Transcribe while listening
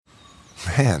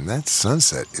Man, that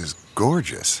sunset is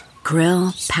gorgeous.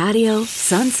 Grill, patio,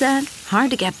 sunset.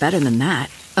 Hard to get better than that.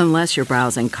 Unless you're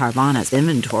browsing Carvana's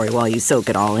inventory while you soak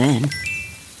it all in.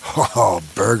 Oh,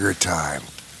 burger time.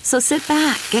 So sit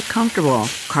back, get comfortable.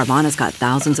 Carvana's got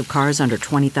thousands of cars under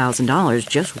 $20,000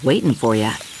 just waiting for you.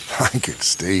 I could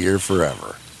stay here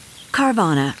forever.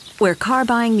 Carvana, where car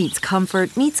buying meets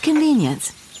comfort meets convenience.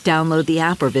 Download the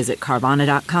app or visit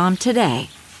Carvana.com today.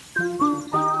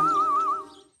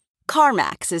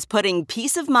 CarMax is putting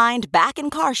peace of mind back in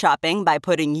car shopping by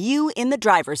putting you in the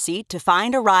driver's seat to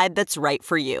find a ride that's right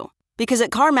for you. Because at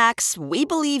CarMax, we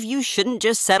believe you shouldn't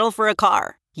just settle for a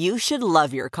car. You should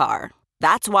love your car.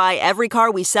 That's why every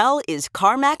car we sell is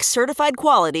CarMax certified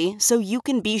quality, so you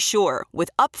can be sure with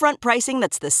upfront pricing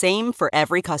that's the same for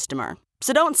every customer.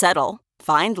 So don't settle.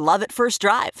 Find love at first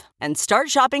drive and start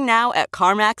shopping now at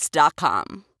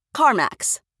CarMax.com.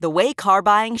 CarMax, the way car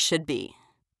buying should be.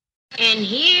 And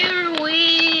here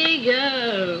we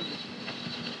go.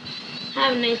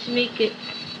 Have a nice weekend.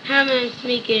 Have a nice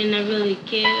weekend, and I really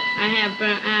care. I have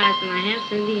brown eyes and I have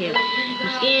sandy hair.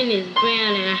 My skin is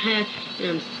brown and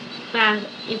I'm 5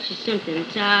 inches something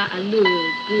tall. I look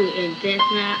good and that's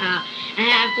not all. I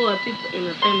have 4 people in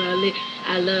my family.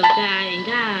 I love God and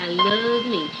God loves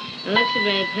me. I like to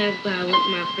ride pass by with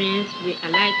my friends. I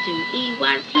like to eat,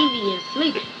 watch TV, and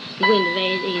sleep. When the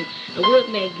days end, I would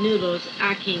make noodles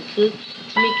I can cook.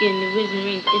 Tamika and the Wizard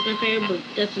Rings is my favorite book.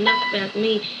 That's enough about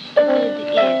me. This is the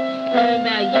end. Tell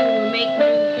about you and make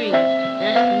new friends.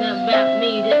 That's enough about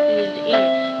me. This is the end.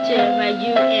 Tell about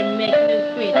you and make new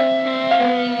friends.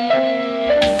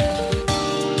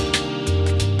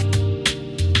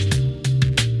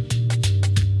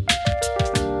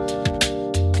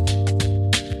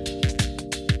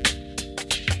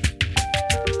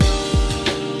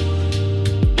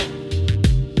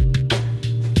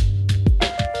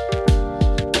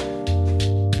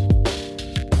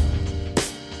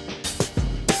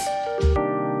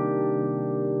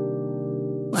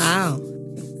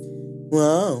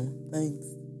 Whoa, thanks.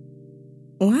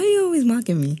 Why are you always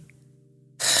mocking me?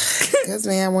 Because,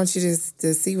 man, I want you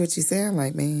to see what you sound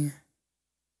like, man.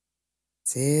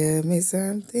 Tell me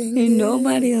something. Ain't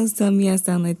nobody else tell me I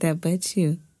sound like that but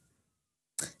you.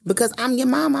 Because I'm your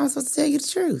mom, I'm supposed to tell you the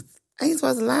truth. I ain't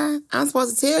supposed to lie. I'm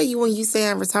supposed to tell you when you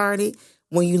sound retarded,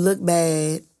 when you look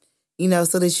bad,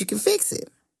 so that you can fix it.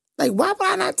 Like, why would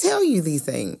I not tell you these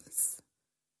things?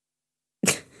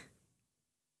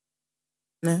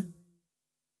 No?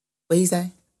 What he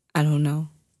say? I don't know.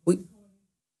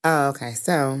 Oh, okay.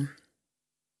 So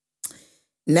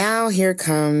now here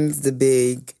comes the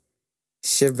big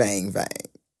shebang bang.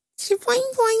 Sheboing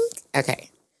boing. Okay.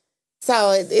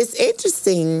 So it's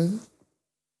interesting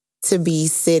to be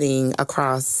sitting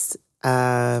across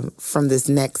from this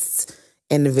next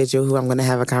individual who I'm going to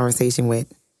have a conversation with.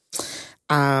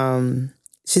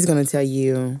 She's going to tell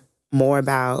you more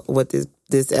about what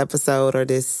this episode or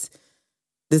this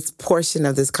portion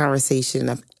of this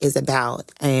conversation is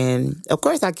about. And of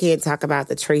course, I can't talk about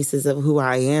the traces of who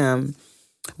I am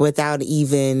without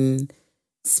even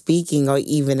speaking or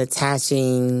even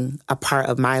attaching a part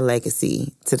of my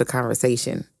legacy to the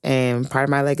conversation. And part of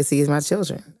my legacy is my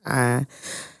children. I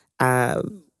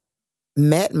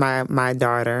met my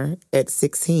daughter at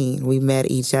 16. We met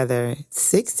each other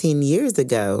 16 years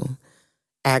ago,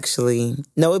 actually.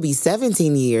 No, it'd be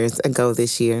 17 years ago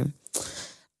this year.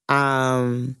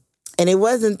 And it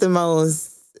wasn't the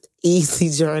most easy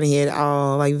journey at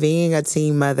all. Like, being a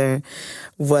teen mother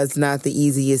was not the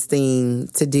easiest thing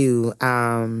to do.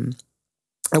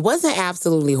 It wasn't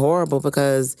absolutely horrible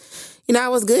because, I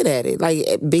was good at it. Like,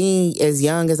 being as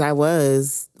young as I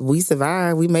was, we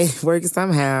survived. We made it work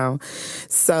somehow.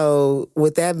 So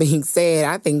with that being said,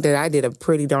 I think that I did a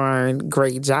pretty darn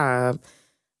great job.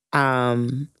 But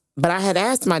I had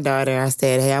asked my daughter, I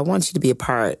said, hey, I want you to be a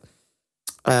part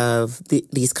of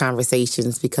these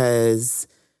conversations because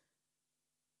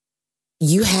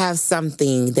you have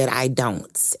something that I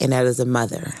don't, and that is a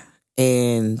mother.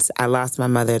 And I lost my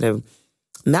mother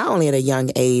not only at a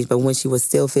young age, but when she was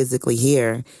still physically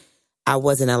here, I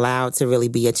wasn't allowed to really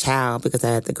be a child because I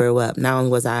had to grow up. Not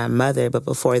only was I a mother, but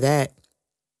before that,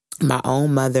 my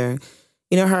own mother,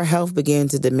 her health began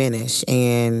to diminish,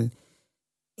 and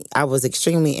I was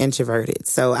extremely introverted.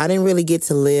 So I didn't really get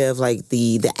to live like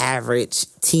the average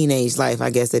teenage life, I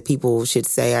guess, that people should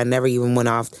say. I never even went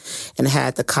off and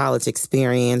had the college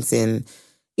experience and,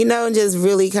 just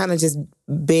really kind of just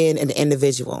being an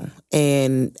individual.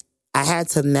 And I had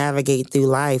to navigate through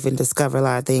life and discover a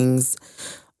lot of things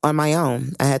on my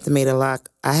own. I had to make a lot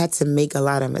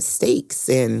of mistakes.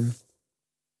 And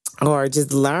or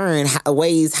just learn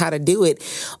ways how to do it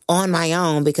on my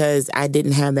own because I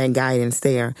didn't have that guidance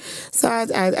there. So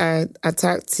I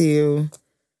talked to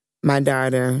my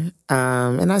daughter,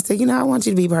 and I said, I want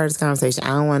you to be part of this conversation. I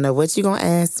don't want to know what you're going to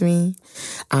ask me.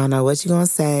 I don't know what you're going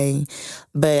to say,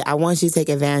 but I want you to take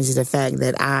advantage of the fact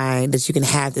that you can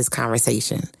have this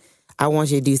conversation. I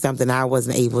want you to do something I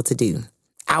wasn't able to do.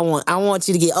 I want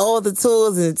you to get all the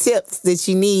tools and the tips that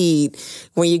you need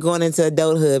when you're going into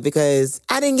adulthood because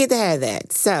I didn't get to have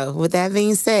that. So with that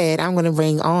being said, I'm going to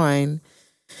bring on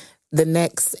the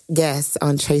next guest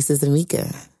on Traces and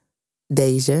Mika.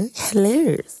 Deja,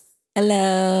 hello.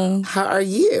 Hello. How are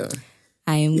you?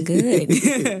 I am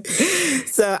good.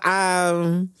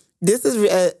 So this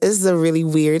is a really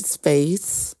weird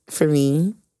space for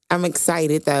me. I'm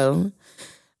excited though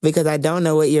because I don't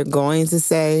know what you're going to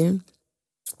say.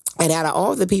 And out of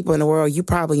all the people in the world, you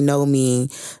probably know me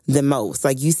the most.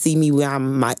 Like, you see me when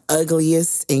I'm my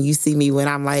ugliest, and you see me when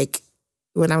I'm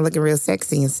looking real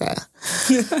sexy and stuff.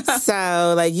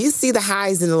 So, like, you see the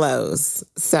highs and the lows.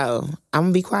 So, I'm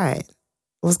going to be quiet.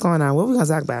 What's going on? What are we going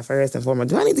to talk about first and foremost?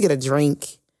 Do I need to get a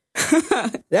drink?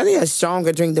 Do I need a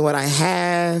stronger drink than what I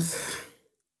have?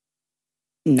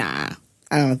 Nah,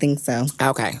 I don't think so.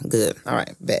 Okay, good. All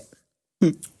right, bet.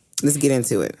 Let's get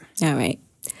into it. All right.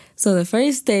 So the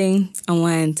first thing I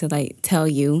wanted to tell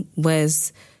you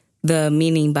was the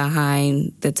meaning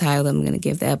behind the title I'm going to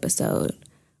give the episode,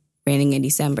 Raining in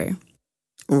December.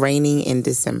 Raining in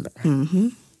December. Mm-hmm.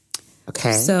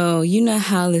 Okay. So you know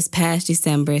how this past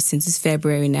December, since it's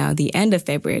February now, the end of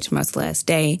February, tomorrow's the last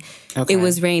day, It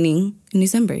was raining in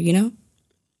December, Yeah.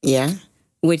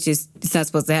 Which it's not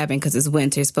supposed to happen because it's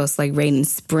winter. It's supposed to rain in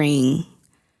spring.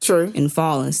 True. And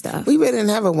fall and stuff. We really didn't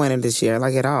have a winter this year,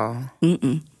 at all.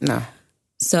 Mm-mm. No.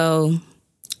 So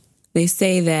they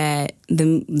say that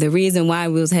the reason why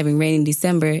we was having rain in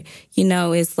December,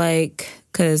 it's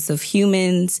because of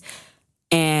humans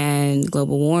and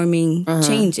global warming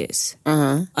changes,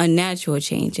 unnatural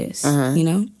changes,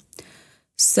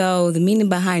 So the meaning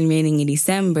behind raining in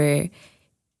December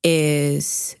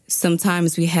is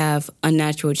sometimes we have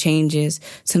unnatural changes,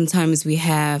 sometimes we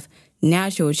have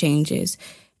natural changes.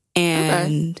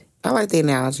 And okay. I like the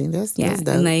analogy. That's dope.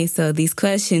 And so these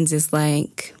questions is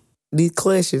these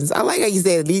questions. I like how you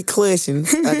said these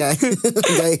questions. Okay.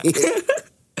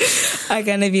 are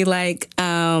gonna be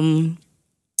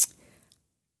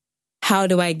how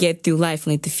do I get through life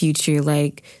in the future?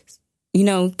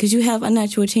 Because you have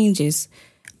unnatural changes.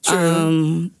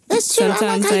 True. That's true.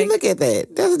 I like how you look at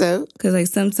that. That's dope.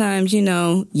 Because sometimes you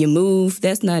move.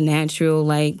 That's not natural.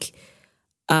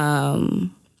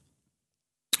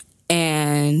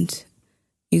 And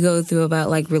you go through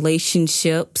about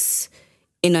relationships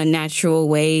in unnatural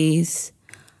ways.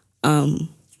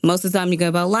 Most of the time you go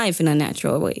about life in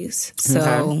unnatural ways.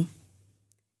 So,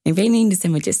 and raining in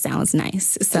December just sounds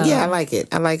nice. So yeah, I like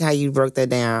it. I like how you broke that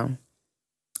down.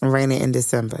 Raining in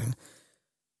December.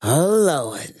 Oh,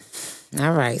 Lord.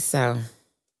 All right, so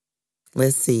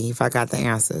let's see if I got the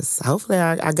answers. Hopefully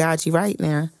I got you right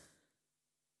now.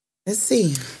 Let's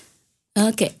see.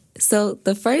 Okay. So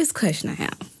the first question I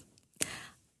have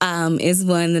is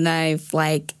one that I've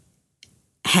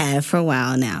had for a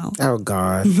while now. Oh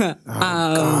God! Oh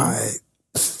God!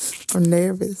 I'm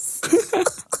nervous.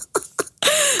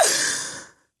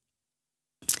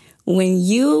 When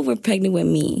you were pregnant with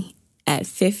me at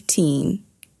 15,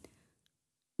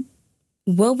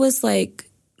 what was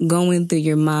going through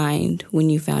your mind when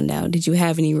you found out? Did you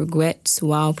have any regrets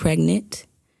while pregnant?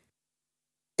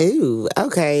 Ooh,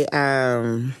 okay.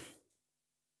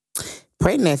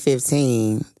 Pregnant at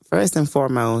 15, first and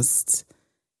foremost,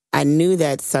 I knew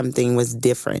that something was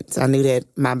different. I knew that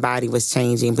my body was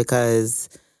changing because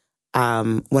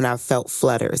when I felt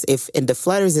flutters, and the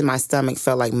flutters in my stomach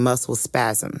felt like muscle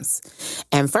spasms.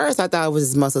 And first I thought it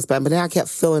was muscle spasm, but then I kept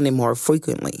feeling it more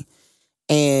frequently.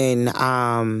 And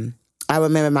I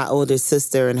remember my older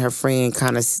sister and her friend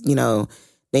kind of,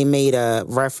 they made a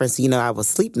reference, I was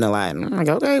sleeping a lot. And I'm like,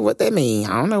 okay, what that mean?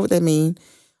 I don't know what that mean.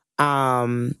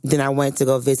 Then I went to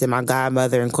go visit my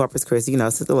godmother in Corpus Christi,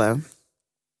 Sister Love.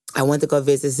 I went to go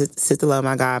visit Sister Love,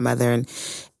 my godmother,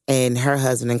 and her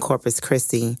husband in Corpus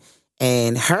Christi.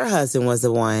 And her husband was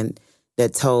the one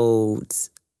that told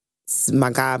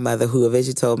my godmother, who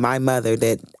eventually told my mother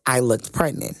that I looked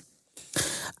pregnant.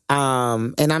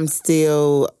 And I'm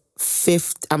still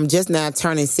I'm just now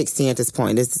turning 16 at this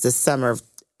point. This is the summer of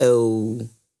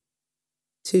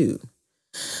 2002.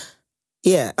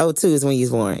 Yeah, 2002 is when you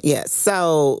was born. Yeah.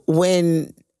 So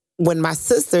when my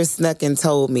sister snuck and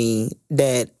told me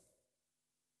that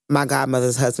my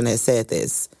godmother's husband had said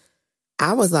this,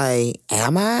 I was like,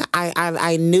 am I?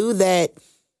 I knew that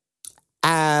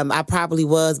I probably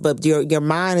was, but your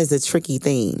mind is a tricky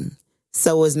thing.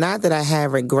 So it's not that I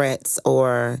have regrets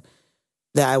or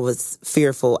that I was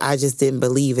fearful. I just didn't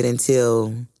believe it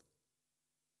until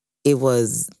it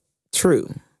was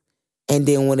true. And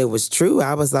then when it was true,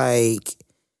 I was like,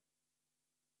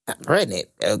 I'm pregnant.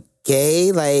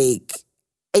 Okay. Like,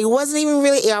 it wasn't even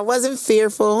really, I wasn't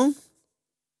fearful.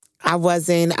 I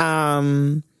wasn't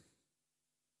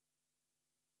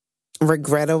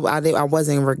regrettable. I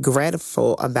wasn't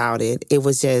regretful about it. It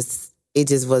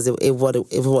just was what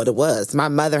it was. My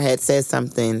mother had said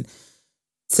something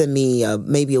to me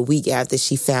maybe a week after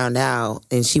she found out,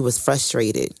 and she was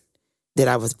frustrated that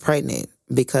I was pregnant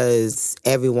because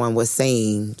everyone was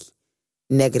saying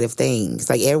negative things.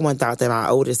 Like, everyone thought that my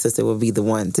older sister would be the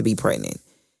one to be pregnant.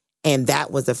 And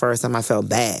that was the first time I felt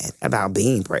bad about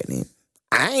being pregnant.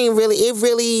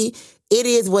 It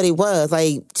is what it was.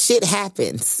 Like, shit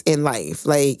happens in life.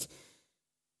 Like,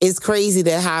 it's crazy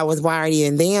that how I was wired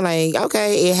and then, like,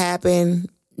 okay, it happened.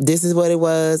 This is what it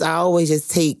was. I always just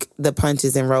take the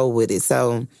punches and roll with it.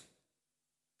 So,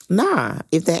 nah,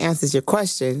 if that answers your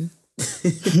question.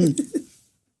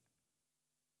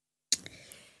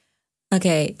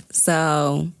 Okay,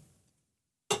 so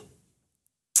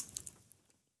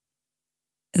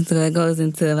that goes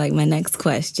into like my next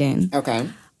question. Okay.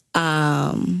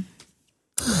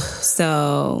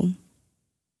 So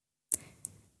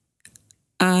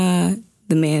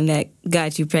the man that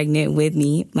got you pregnant with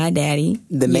me, my daddy.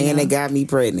 The man that got me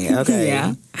pregnant. Okay.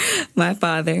 Yeah. My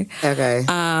father. Okay.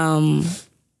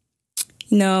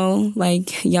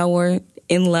 Like, y'all were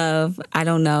in love. I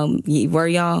don't know. Were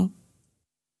y'all?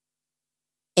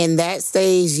 In that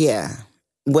stage, yeah.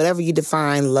 Whatever you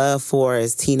define love for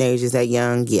as teenagers, that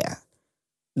young, yeah.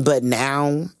 But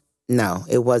now, no,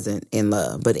 it wasn't in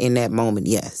love. But in that moment,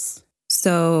 yes.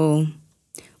 So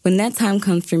when that time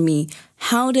comes for me,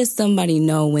 how does somebody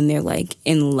know when they're like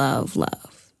in love?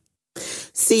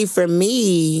 See, for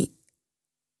me,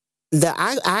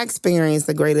 I experienced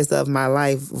the greatest of my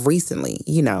life recently.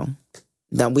 We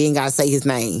ain't got to say his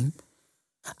name.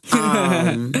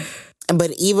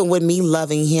 But even with me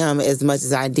loving him as much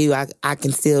as I do, I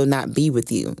can still not be with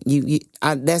you.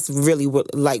 That's really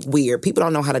weird. People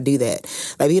don't know how to do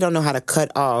that. Like, people don't know how to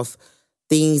cut off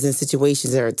things and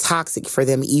situations that are toxic for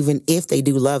them, even if they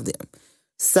do love them.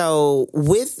 So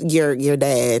with your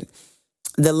dad,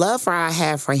 the love I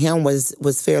had for him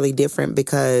was fairly different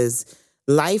because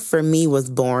life for me was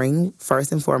boring,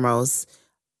 first and foremost.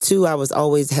 2, I was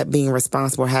always being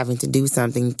responsible, having to do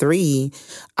something. 3,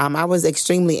 I was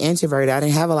extremely introverted. I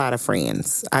didn't have a lot of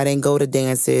friends. I didn't go to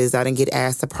dances. I didn't get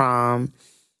asked to prom.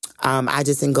 I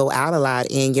just didn't go out a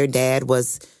lot. And your dad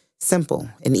was simple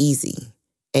and easy.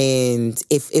 And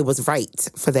if it was right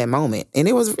for that moment. And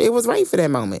it was right for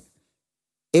that moment.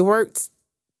 It worked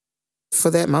for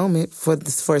that moment,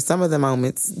 for some of the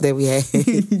moments that we had.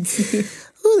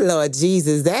 Oh, Lord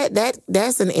Jesus,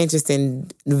 that's an interesting,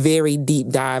 very deep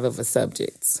dive of a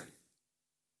subject.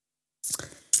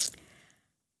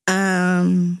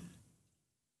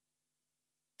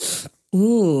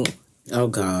 Ooh. Oh,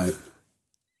 God.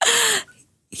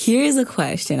 Here's a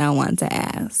question I want to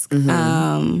ask.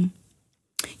 Mm-hmm.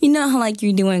 You know how, like,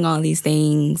 you're doing all these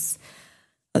things,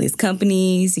 all these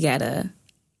companies, you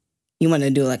want to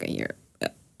do like a year.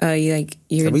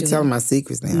 You're we telling my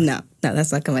secrets now? No,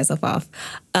 that's not cutting myself off.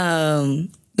 You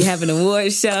have an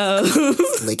award show.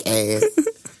 Slick ass.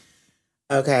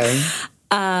 Okay.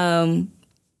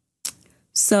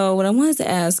 So what I wanted to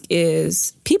ask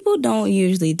is, people don't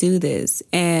usually do this,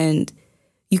 and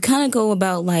you kind of go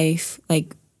about life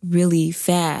like really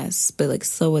fast, but like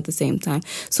slow at the same time.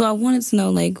 So I wanted to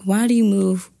know, like, why do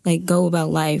you go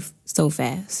about life so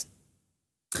fast?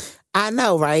 I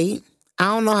know, right? I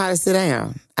don't know how to sit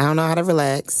down. I don't know how to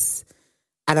relax.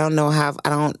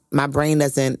 My brain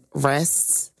doesn't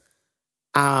rest.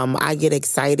 I get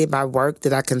excited by work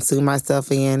that I consume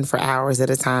myself in for hours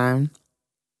at a time.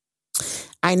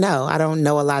 I don't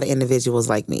know a lot of individuals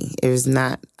like me. There's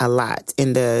not a lot.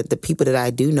 And the people that I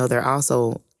do know, they're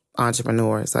also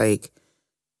entrepreneurs. Like,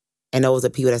 and those are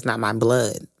people that's not my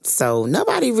blood. So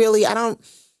nobody really, I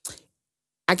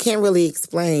can't really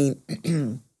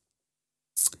explain.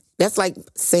 That's like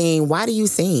saying, why do you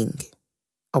sing?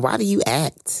 Or why do you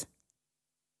act?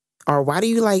 Or why do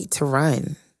you like to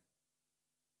run?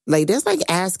 Like, that's like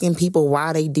asking people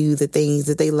why they do the things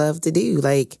that they love to do.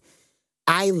 Like,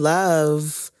 I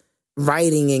love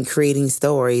writing and creating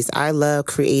stories. I love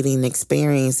creating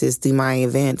experiences through my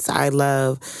events. I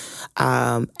love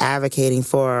advocating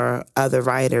for other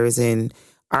writers and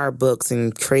our books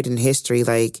and creating history.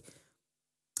 Like,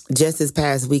 just this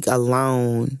past week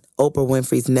alone, Oprah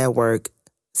Winfrey's network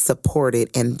supported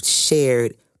and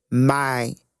shared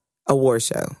my award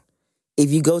show.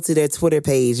 If you go to their Twitter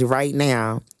page right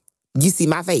now, you see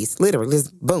my face, literally,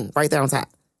 just boom, right there on top.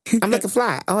 I'm looking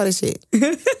fly, all this shit.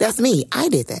 That's me. I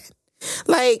did that.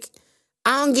 Like,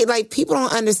 I don't get, like, people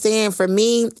don't understand. For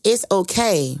me, it's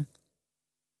okay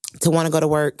to want to go to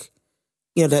work,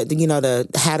 have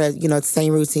the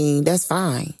same routine. That's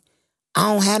fine.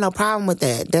 I don't have no problem with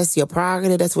that. That's your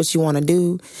prerogative. That's what you want to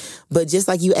do. But just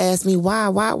like you asked me, why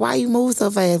you move so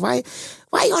fast? Why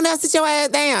you gonna never sit your ass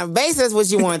down? Basically, that's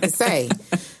what you wanted to say.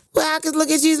 Well, I could look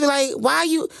at you and be like,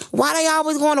 why they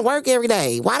always going to work every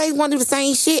day? Why they want to do the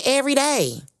same shit every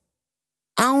day?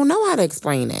 I don't know how to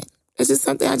explain that. It's just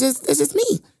something it's just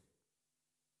me.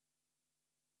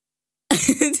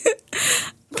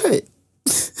 But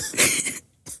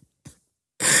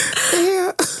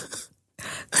yeah.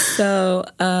 So,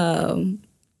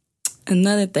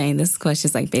 another thing, this question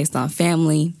is like based on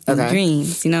family and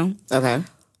dreams, Okay.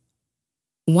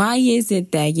 Why is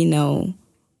it that,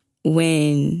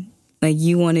 when like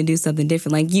you want to do something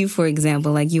different, like you, for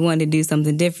example, like you wanted to do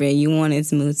something different, you wanted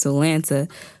to move to Atlanta,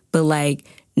 but like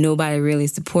nobody really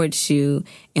supports you.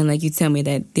 And like you tell me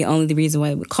that the only reason why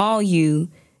they would call you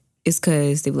is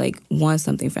because they like want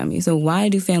something from you. So why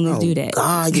do families do that?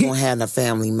 God, you don't have the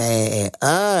family mad at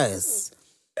us.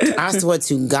 I swear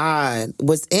to God.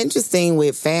 What's interesting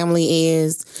with family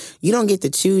is you don't get to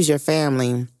choose your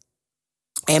family.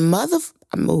 And mofos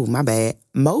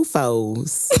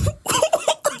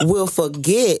will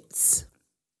forget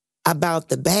about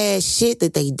the bad shit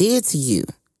that they did to you.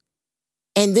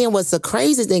 And then what's the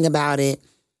crazy thing about it,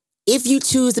 if you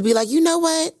choose to be like, you know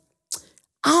what?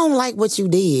 I don't like what you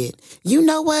did. You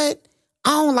know what? I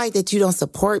don't like that you don't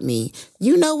support me.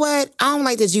 You know what? I don't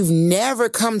like that you've never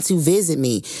come to visit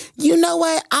me. You know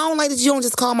what? I don't like that you don't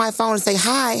just call my phone and say,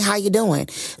 hi, how you doing?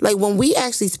 Like when we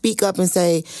actually speak up and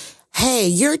say, hey,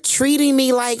 you're treating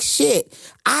me like shit.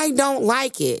 I don't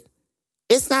like it.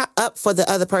 It's not up for the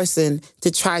other person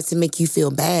to try to make you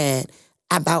feel bad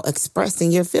about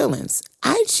expressing your feelings.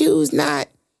 I choose not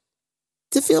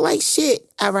to feel like shit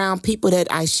around people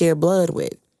that I share blood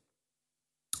with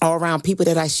or around people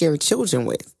that I share children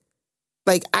with.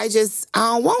 Like, I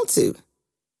don't want to.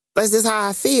 That's just how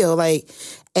I feel. Like,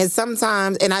 and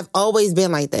sometimes, and I've always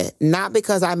been like that. Not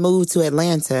because I moved to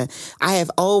Atlanta. I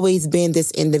have always been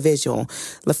this individual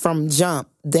from jump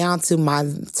down to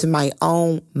my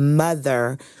own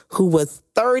mother, who was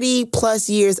 30 plus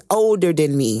years older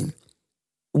than me,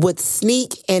 would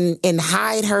sneak and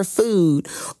hide her food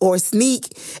or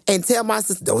sneak and tell my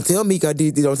sister, don't tell me, because they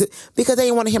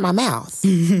didn't want to hear my mouth.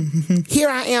 Here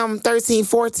I am, 13,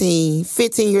 14,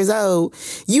 15 years old.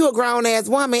 You a grown-ass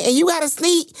woman, and you got to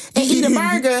sneak and eat a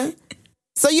burger,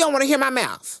 so you don't want to hear my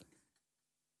mouth.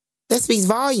 That speaks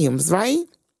volumes, right?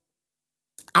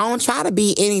 I don't try to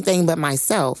be anything but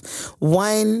myself.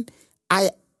 One,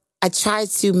 I try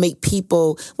to make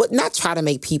people, not try to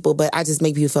make people, but I just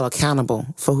make people feel accountable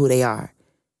for who they are.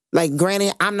 Like,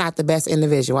 granted, I'm not the best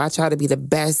individual. I try to be the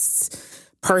best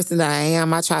person that I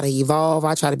am. I try to evolve.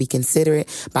 I try to be considerate,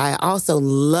 but I also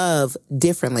love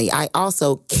differently. I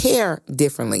also care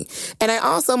differently. And I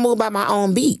also move by my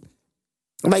own beat.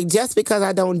 Like, just because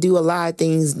I don't do a lot of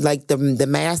things like the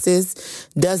masses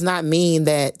does not mean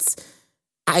that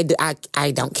I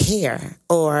don't care,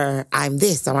 or I'm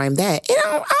this, or I'm that. I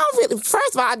don't really,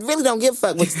 first of all, I really don't give a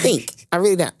fuck what you think. I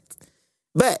really don't.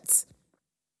 But,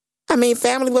 I mean,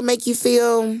 family will make you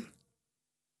feel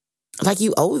like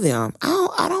you owe them.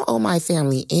 I don't owe my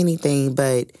family anything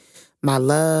but my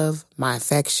love, my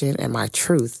affection, and my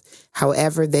truth.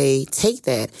 However they take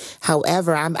that.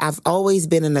 However, I've always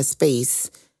been in a space,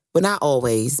 well, not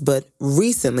always, but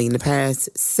recently, in the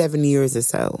past 7 years or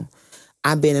so,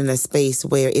 I've been in a space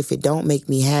where if it don't make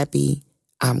me happy,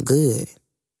 I'm good.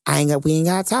 We ain't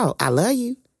got to talk. I love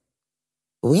you.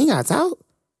 We ain't got to talk.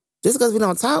 Just because we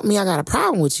don't talk, I got a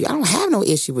problem with you. I don't have no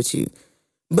issue with you.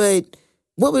 But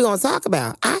what we going to talk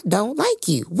about? I don't like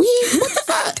you. What the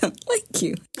fuck? I don't like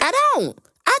you. I don't.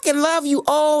 I can love you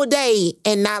all day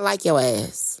and not like your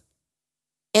ass.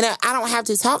 And I don't have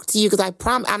to talk to you because I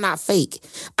promise I'm not fake.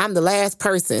 I'm the last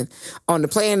person on the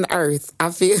planet Earth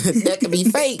I feel that could be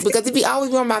fake, because it be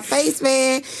always on my face,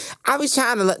 man. I be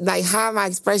trying to like hide my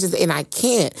expressions and I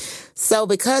can't. So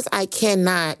because I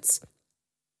cannot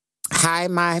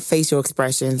hide my facial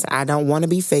expressions, I don't want to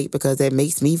be fake because that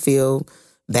makes me feel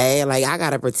bad. Like, I got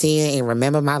to pretend and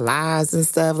remember my lies and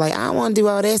stuff. Like, I don't want to do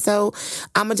all that. So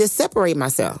I'm going to just separate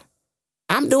myself.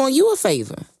 I'm doing you a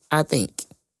favor, I think.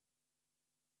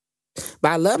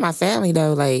 But I love my family,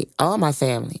 though, like, all my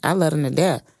family. I love them to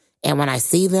death. And when I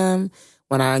see them,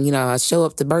 when I show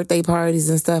up to birthday parties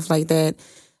and stuff like that,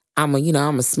 I'm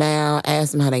gonna smile,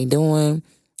 ask them how they doing.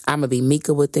 I'm gonna be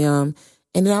Mika with them,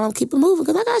 and then I'm gonna keep it moving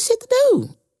because I got shit to do.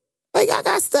 Like, I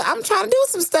got stuff. I'm trying to do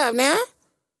some stuff now.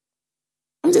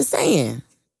 I'm just saying.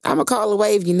 I'm gonna call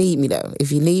away if you need me, though.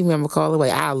 If you need me, I'm gonna call away.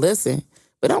 I'll listen.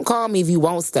 But don't call me if you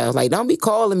want stuff. Like, don't be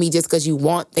calling me just because you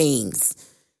want things.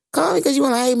 Call me because you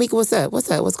want, like, hey, Mika, what's up?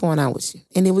 What's up? What's going on with you?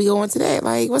 And then we go into that.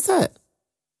 Like, what's up?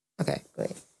 Okay, go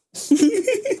ahead.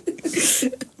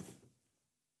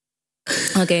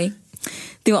 Okay.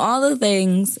 Through all the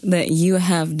things that you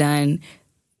have done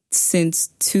since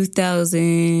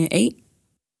 2008?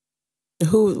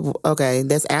 Okay,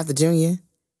 that's after Junior?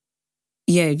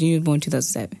 Yeah, Junior was born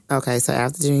 2007. Okay, so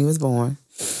after Junior was born.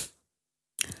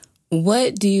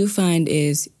 What do you find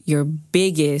is your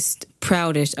biggest,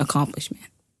 proudest accomplishment?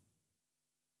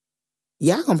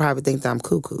 Y'all gonna probably think that I'm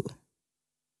cuckoo.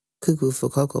 Cuckoo for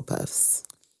Cocoa Puffs.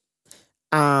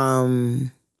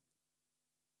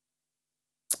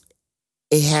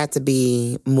 It had to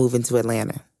be moving to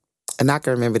Atlanta. And I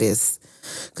can remember this.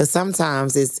 Because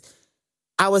sometimes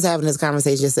I was having this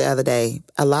conversation just the other day.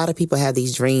 A lot of people have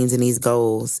these dreams and these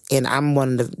goals. And I'm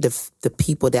one of the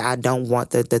people that I don't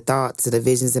want the thoughts or the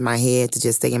visions in my head to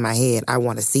just stay in my head. I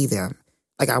want to see them.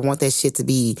 Like, I want that shit to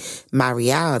be my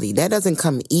reality. That doesn't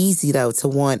come easy, though, to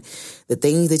want the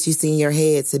things that you see in your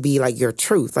head to be, like, your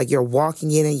truth. Like, you're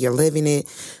walking in it, you're living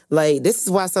it. Like, this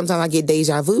is why sometimes I get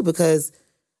deja vu, because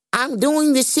I'm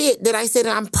doing the shit that I said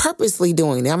I'm purposely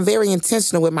doing. I'm very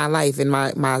intentional with my life and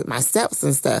my steps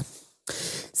and stuff.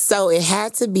 So it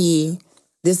had to be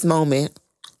this moment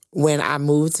when I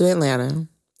moved to Atlanta.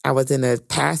 I was in the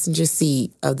passenger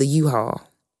seat of the U-Haul.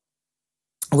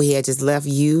 We had just left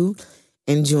you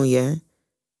and Junior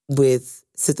with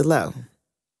Sister Low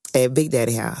at Big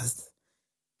Daddy house.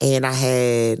 And I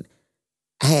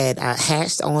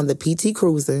hatched on the PT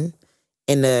Cruiser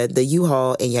in the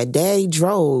U-Haul, and your daddy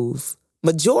drove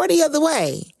majority of the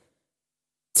way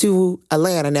to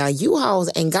Atlanta. Now, U-Hauls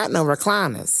ain't got no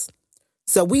recliners.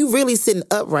 So we really sitting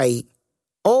upright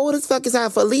all this fucking time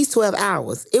for at least 12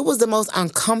 hours. It was the most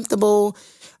uncomfortable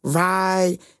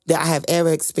ride that I have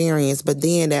ever experienced. But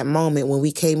then that moment when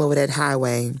we came over that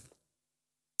highway,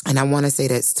 and I want to say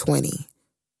that's 20.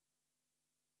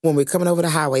 When we're coming over the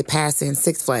highway, passing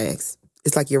Six Flags,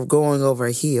 it's like you're going over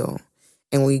a hill.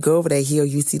 And when you go over that hill,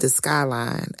 you see the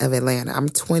skyline of Atlanta. I'm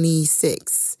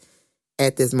 26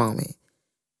 at this moment.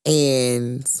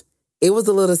 And it was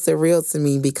a little surreal to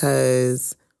me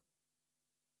because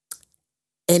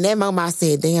in that moment I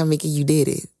said, damn, Mickey, you did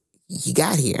it. You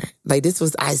got here. Like, this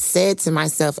was, I said to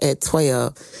myself at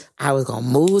 12, I was going to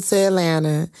move to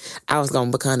Atlanta. I was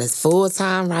going to become this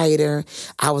full-time writer.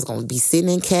 I was going to be sitting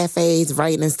in cafes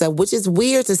writing and stuff, which is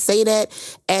weird to say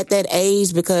that at that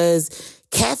age because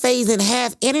cafes didn't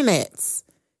have internets.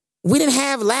 We didn't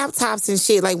have laptops and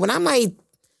shit. Like, when I'm like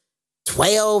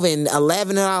 12 and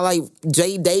 11 and I like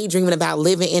daydreaming about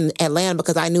living in Atlanta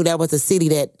because I knew that was a city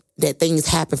that things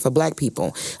happen for black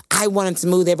people. I wanted to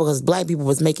move there because black people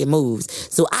was making moves.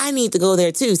 So I need to go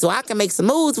there too so I can make some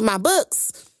moves with my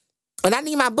books. And I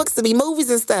need my books to be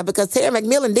movies and stuff because Terry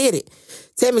McMillan did it.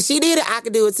 Tell me she did it, I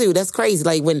could do it too. That's crazy.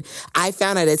 Like, when I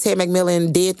found out that Terry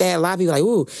McMillan did that, a lot of people were like,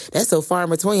 ooh, that's so far in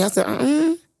between. I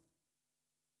said,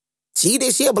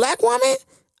 She a black woman?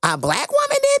 A black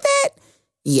woman did that?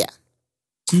 Yeah.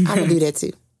 I'm going to do that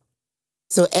too.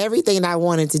 So everything I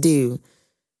wanted to do,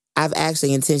 I've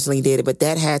actually intentionally did it, but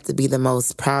that had to be the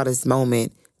most proudest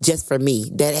moment just for me.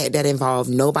 That involved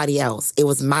nobody else. It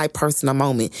was my personal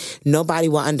moment. Nobody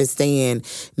will understand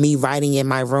me writing in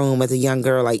my room as a young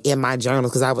girl, like in my journal,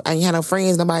 because I ain't had no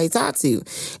friends, nobody to talk to.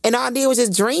 And all I did was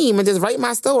just dream and just write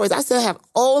my stories. I still have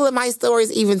all of my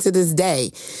stories even to this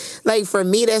day. Like, for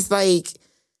me, that's like,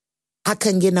 I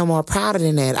couldn't get no more prouder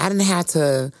than that. I didn't have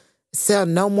to sell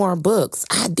no more books.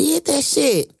 I did that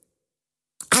shit.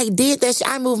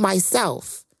 I moved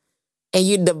myself.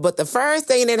 But the first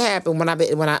thing that happened when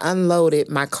I unloaded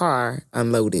my car,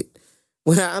 when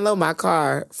I unloaded my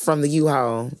car from the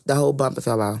U-Haul, the whole bumper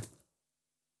fell off.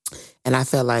 And I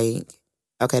felt like,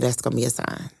 okay, that's going to be a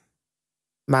sign.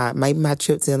 Maybe my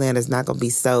trip to Atlanta is not going to be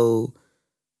so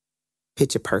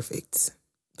picture perfect.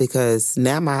 Because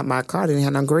now my car didn't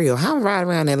have no grill. How am I riding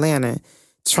around Atlanta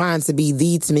trying to be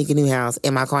the Tamika Newhouse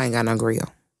and my car ain't got no grill?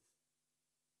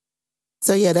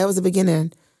 So, yeah, that was the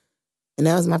beginning. And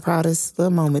that was my proudest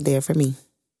little moment there for me.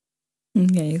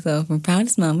 Okay, so from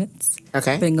proudest moments,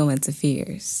 okay, we're going to go into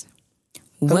fears.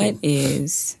 What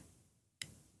is,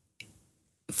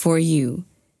 for you,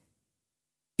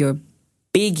 your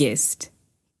biggest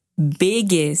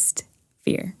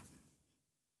fear?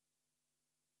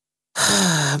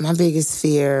 My biggest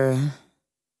fear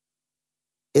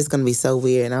it's going to be so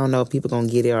weird. And I don't know if people going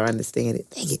to get it or understand it.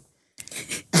 Dang it.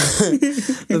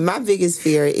 But my biggest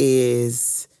fear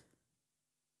is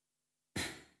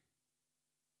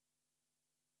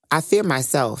I fear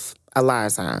myself a lot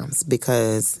of times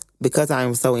because I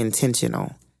am so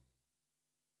intentional.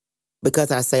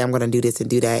 Because I say I'm going to do this and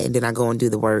do that, and then I go and do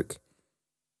the work.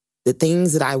 The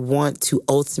things that I want to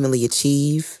ultimately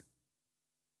achieve,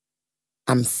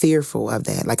 I'm fearful of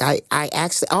that. Like I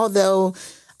actually, although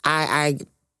I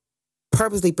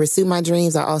purposely pursue my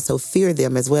dreams, I also fear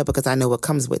them as well because I know what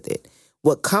comes with it.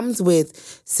 What comes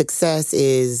with success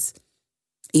is,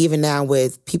 even now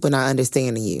with people not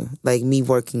understanding you, like me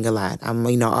working a lot. I'm,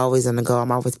 always on the go.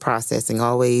 I'm always processing,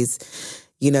 always,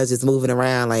 just moving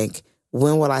around. Like,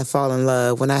 when will I fall in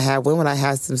love? When will I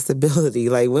have some stability?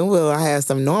 Like, when will I have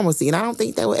some normalcy? And I don't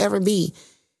think that will ever be.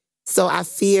 So I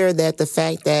fear that the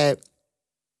fact that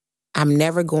I'm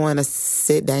never going to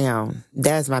sit down,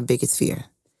 that's my biggest fear.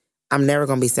 I'm never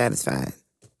going to be satisfied.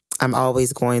 I'm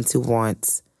always going to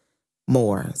want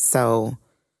more. So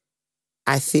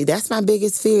I feel that's my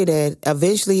biggest fear, that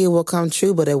eventually it will come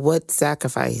true, but at what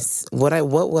sacrifice? What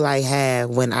will I have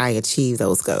when I achieve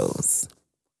those goals?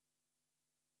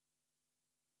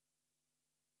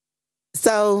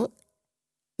 So,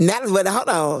 hold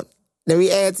on. Let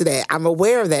me add to that. I'm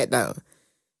aware of that, though.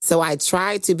 So I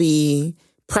try to be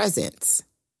present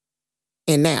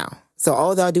and now. So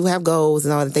although I do have goals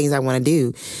and all the things I want to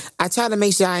do, I try to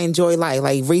make sure I enjoy life.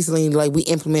 Like recently, we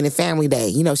implemented Family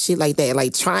Day, shit like that.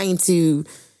 Like trying to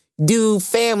do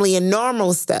family and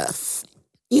normal stuff,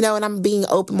 and I'm being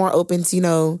more open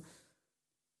to,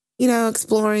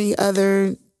 exploring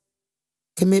other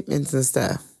commitments and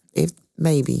stuff.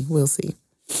 Maybe we'll see.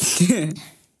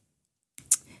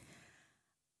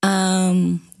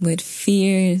 With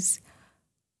fears,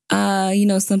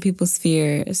 some people's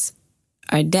fears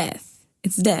are death.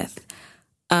 It's death.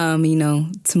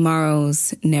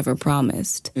 Tomorrow's never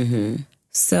promised. Mm-hmm.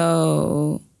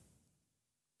 So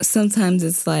sometimes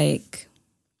it's like,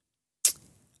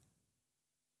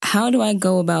 how do I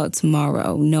go about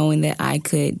tomorrow knowing that I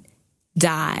could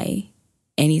die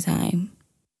anytime?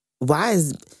 Why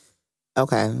is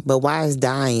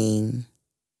dying?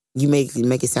 You make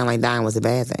it sound like dying was a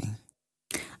bad thing.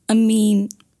 I mean,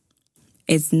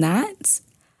 it's not.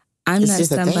 I'm not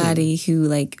somebody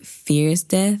who fears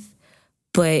death,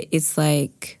 but it's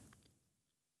like,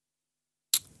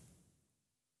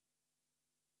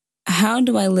 how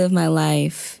do I live my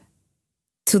life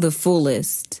to the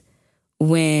fullest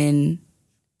when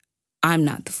I'm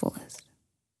not the fullest?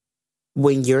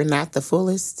 When you're not the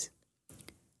fullest?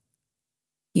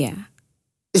 Yeah.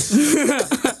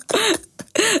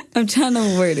 I'm trying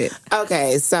to word it.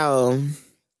 Okay, so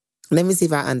let me see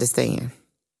if I understand.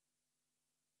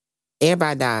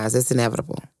 Everybody dies. It's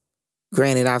inevitable.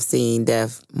 Granted, I've seen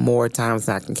death more times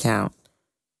than I can count.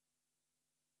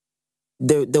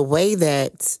 The way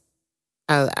that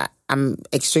I'm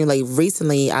extremely...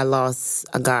 Recently, I lost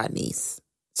a godniece.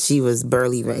 She was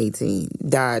barely even 18.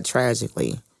 Died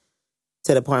tragically.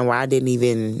 To the point where I didn't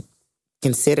even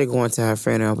consider going to her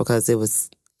funeral because it was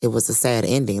a sad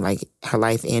ending. Like, her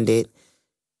life ended.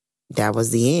 That was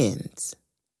the end.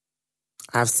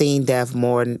 I've seen death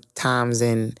more times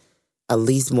than... at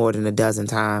least more than a dozen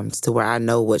times, to where I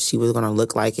know what she was going to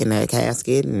look like in that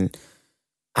casket, and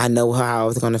I know how I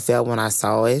was going to feel when I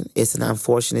saw it. It's an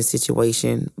unfortunate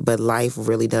situation, but life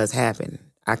really does happen.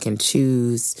 I can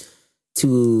choose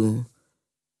to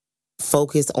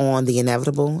focus on the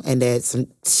inevitable and that some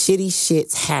shitty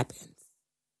shit happens.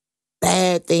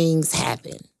 Bad things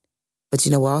happen. But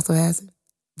you know what also happens?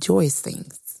 Joyous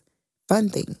things. Fun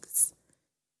things.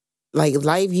 Like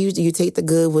life, you take the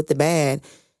good with the bad.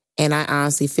 And I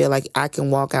honestly feel like I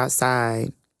can walk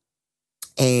outside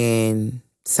and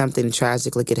something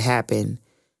tragically could happen,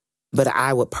 but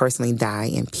I would personally die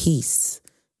in peace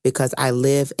because I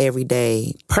live every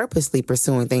day purposely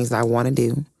pursuing things that I want to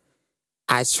do.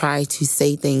 I try to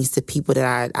say things to people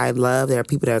that I love, that are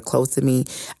people that are close to me.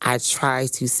 I try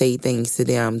to say things to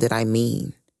them that I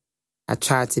mean. I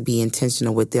try to be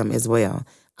intentional with them as well.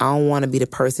 I don't want to be the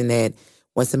person that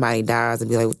when somebody dies and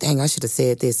be like, well, dang, I should have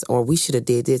said this, or we should have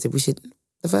did this, or we should...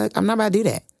 The fuck? I'm not about to do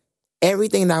that.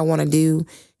 Everything that I want to do,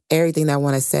 everything that I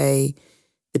want to say,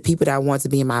 the people that I want to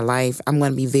be in my life, I'm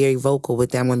going to be very vocal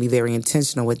with that. I'm going to be very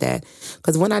intentional with that.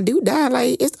 Because when I do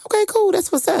die, it's okay, cool,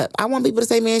 that's what's up. I want people to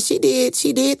say, man, she did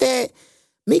that.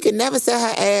 Mika never sat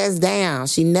her ass down.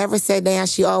 She never sat down.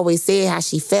 She always said how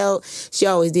she felt. She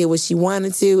always did what she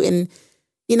wanted to. And,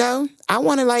 I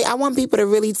want people to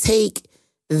really take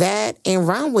that and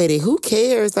run with it. Who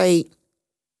cares?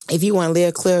 If you want to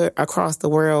live clear across the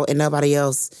world and nobody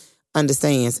else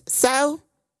understands. So,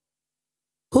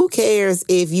 Who cares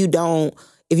if you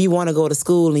want to go to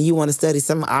school and you want to study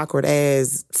some awkward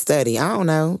ass study? I don't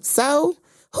know. So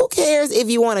who cares if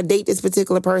you want to date this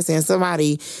particular person and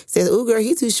somebody says, "Oh, girl,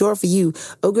 he's too short for you.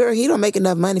 Oh, girl, he don't make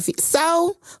enough money for you."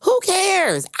 So who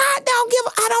cares? I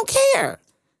don't care.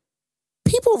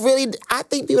 I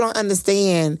think people don't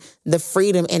understand the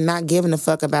freedom and not giving a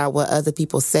fuck about what other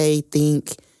people say,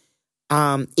 think.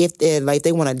 If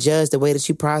they want to judge the way that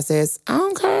you process, I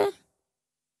don't care.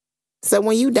 So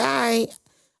when you die,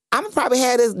 I'm gonna probably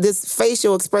have this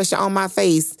facial expression on my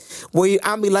face where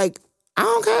I'll be like, I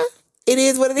don't care. It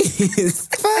is what it is.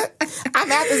 Fuck.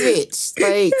 I'm out this bitch.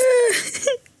 Like,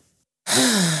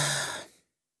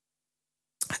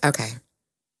 okay.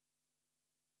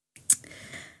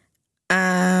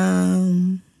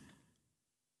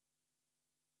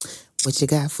 What you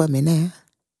got for me now?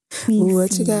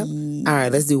 What you got? All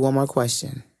right, let's do one more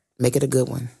question. Make it a good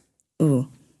one. Ooh.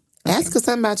 Ask us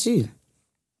something about you.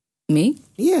 Me?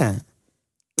 Yeah.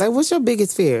 Like, what's your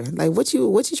biggest fear? Like, what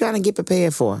you trying to get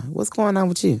prepared for? What's going on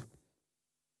with you?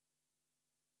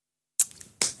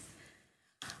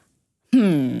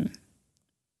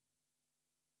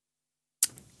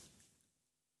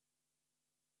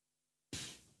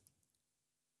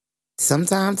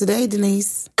 Sometime today,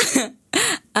 Denise.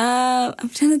 I'm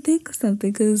trying to think of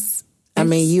something because I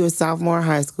mean, you a sophomore in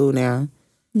high school now.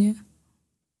 Yeah.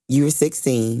 You were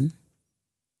 16.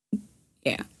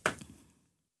 Yeah.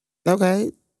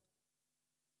 Okay.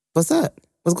 What's up?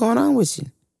 What's going on with you?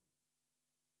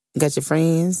 You got your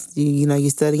friends. You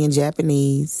studying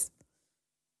Japanese.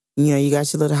 You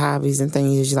got your little hobbies and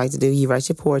things that you like to do. You write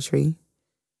your poetry.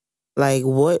 Like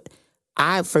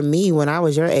for me, when I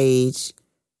was your age,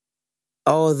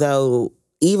 although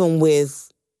even with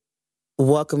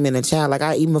welcoming a child, like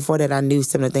even before that, I knew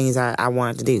some of the things I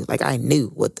wanted to do. Like I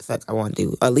knew what the fuck I wanted to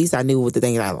do. At least I knew what the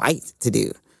things I liked to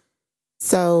do.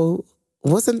 So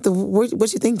what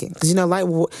you thinking? Because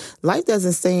life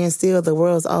doesn't stand still. The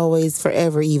world's always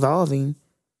forever evolving.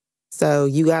 So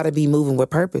you got to be moving with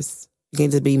purpose. You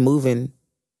can't just be moving,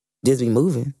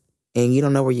 and you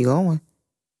don't know where you're going.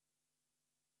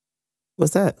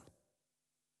 What's up?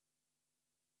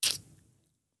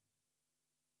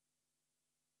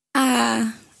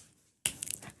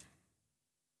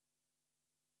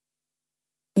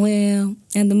 Well,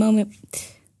 at the moment,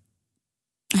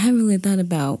 I haven't really thought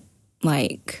about,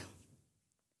 like,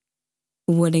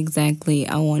 what exactly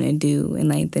I want to do in,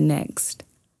 like, the next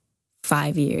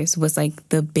 5 years. What's, like,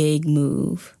 the big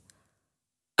move.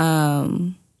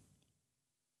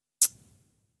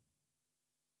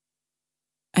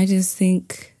 I just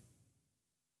think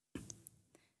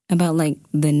about, like,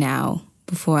 the now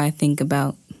before I think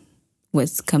about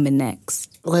what's coming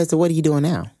next. Okay, so what are you doing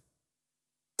now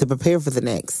to prepare for the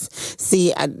next?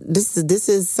 See, this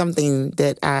is something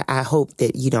that I hope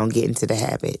that you don't get into the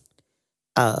habit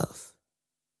of.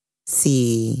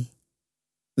 See,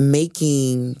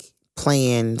 making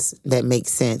plans that make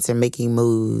sense or making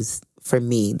moves for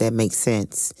me that make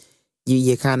sense.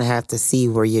 You kind of have to see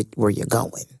where you're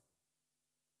going.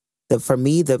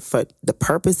 The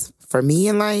purpose for me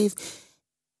in life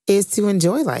is to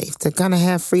enjoy life, to kind of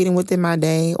have freedom within my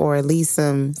day, or at least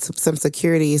some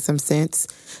security in some sense.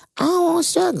 I don't want to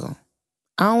struggle.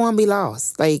 I don't want to be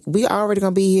lost. Like, we already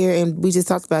going to be here, and we just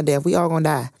talked about death. We all going to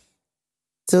die.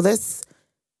 So let's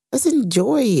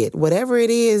enjoy it. Whatever it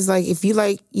is, like if you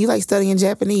like studying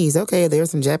Japanese, okay,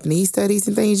 there's some Japanese studies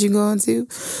and things you can go into.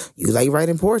 You like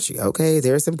writing poetry, okay,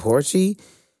 there's some poetry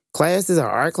classes or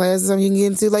art classes you can get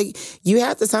into. Like, you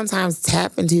have to sometimes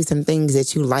tap into some things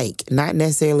that you like, not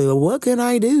necessarily, well, what can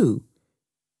I do?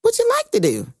 What you like to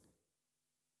do?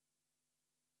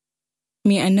 I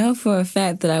mean, I know for a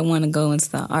fact that I want to go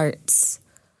into the arts.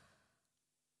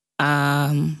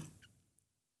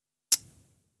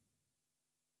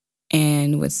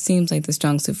 And what seems like the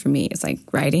strong suit for me is like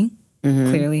writing,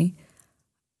 clearly.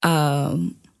 But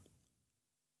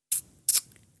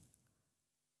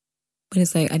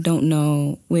it's like I don't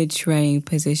know which writing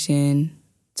position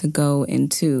to go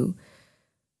into.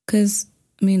 Because,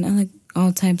 I mean, I like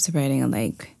all types of writing. I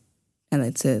like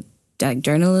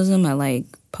journalism. I like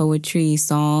poetry,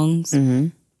 songs,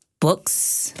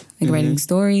 books, like writing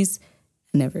stories.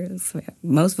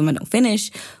 Most of them I don't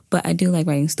finish, but I do like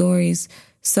writing stories.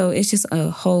 So it's just a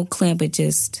whole clump of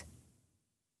just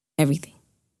everything.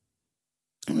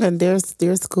 And there's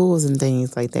schools and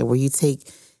things like that where you take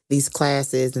these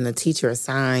classes and the teacher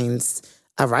assigns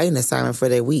a writing assignment for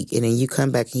that week, and then you come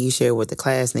back and you share with the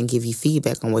class and then give you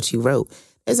feedback on what you wrote.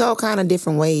 There's all kind of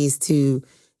different ways to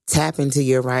tap into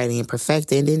your writing and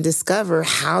perfect it, and then discover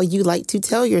how you like to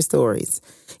tell your stories.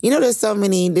 There's so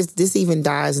many, this even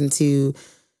dives into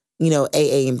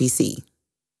A and BC.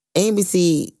 A and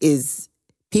BC is,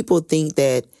 people think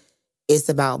that it's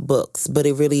about books, but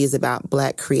it really is about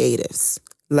Black creatives.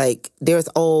 Like, there's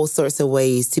all sorts of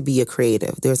ways to be a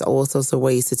creative. There's all sorts of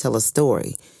ways to tell a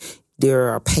story. There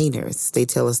are painters. They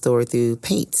tell a story through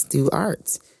paint, through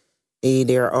art.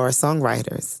 There are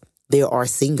songwriters. There are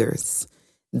singers.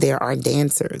 There are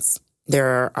dancers.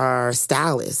 There are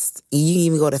stylists. You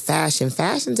even go to fashion.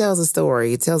 Fashion tells a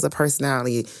story. It tells a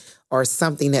personality or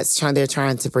something they're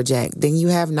trying to project. Then you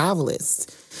have novelists.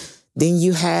 Then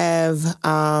you have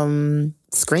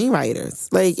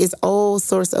screenwriters. Like, it's all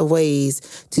sorts of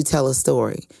ways to tell a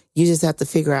story. You just have to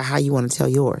figure out how you want to tell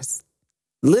yours.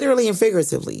 Literally and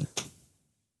figuratively.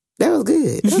 That was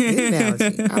good. That was a good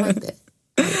analogy. I like that.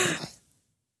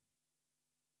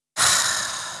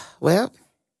 Well,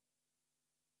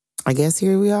 I guess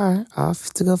here we are,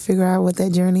 off to go figure out what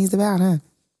that journey is about, huh?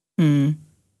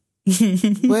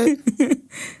 What?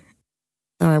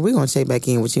 All right, we're going to check back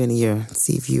in with you in a year,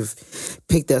 see if you've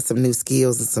picked up some new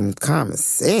skills and some common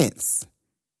sense.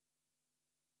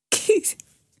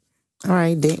 All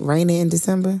right, raining in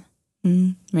December?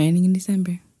 Raining in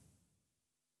December.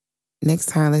 Next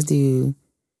time, let's do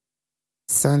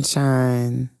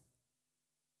sunshine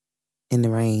in the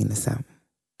rain or something.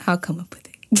 I'll come up with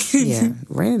it. Yeah,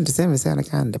 rain in December sounded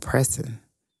kind of depressing.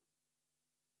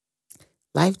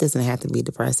 Life doesn't have to be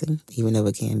depressing, even though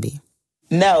it can be.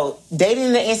 No,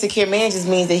 dating the insecure man just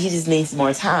means that he just needs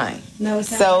more time. No,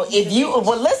 it's not. So if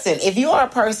you are a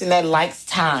person that likes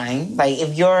time, like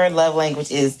if your love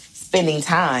language is spending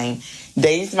time,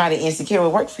 dating somebody insecure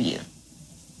will work for you.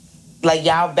 Like,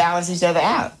 y'all balance each other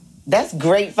out. That's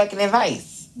great fucking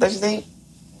advice. Don't you think?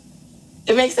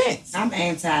 It makes sense. I'm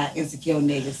anti-insecure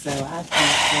niggas, so I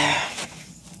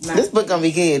think this book gonna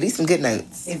be good. These some good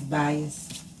notes. It's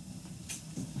biased.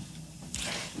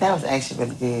 That was actually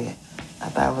really good. I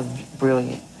thought it was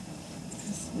brilliant.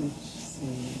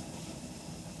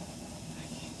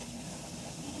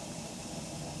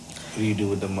 What do you do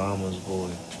with the mama's boy?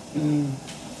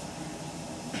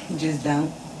 Just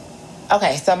don't.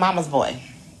 Okay, so mama's boy.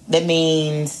 That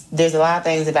means there's a lot of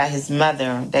things about his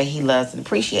mother that he loves and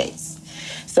appreciates.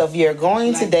 So if you're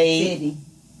going to date... Titty.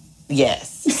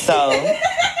 Yes. So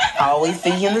always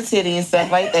feed him the titty and stuff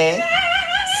like that.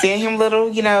 Send him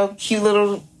little, cute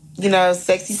little...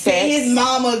 sexy sex. Send his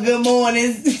mama good morning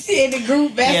in the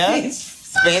group message. Yep.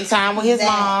 Spend time with his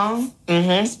mom.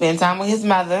 Spend time with his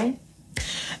mother.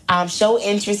 Show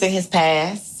interest in his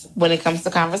past when it comes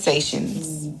to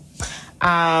conversations.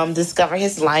 Discover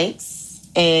his likes.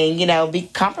 And, be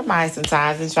compromised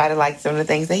sometimes and try to like some of the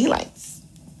things that he likes.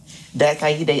 That's how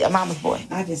you date a mama's boy.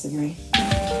 I disagree.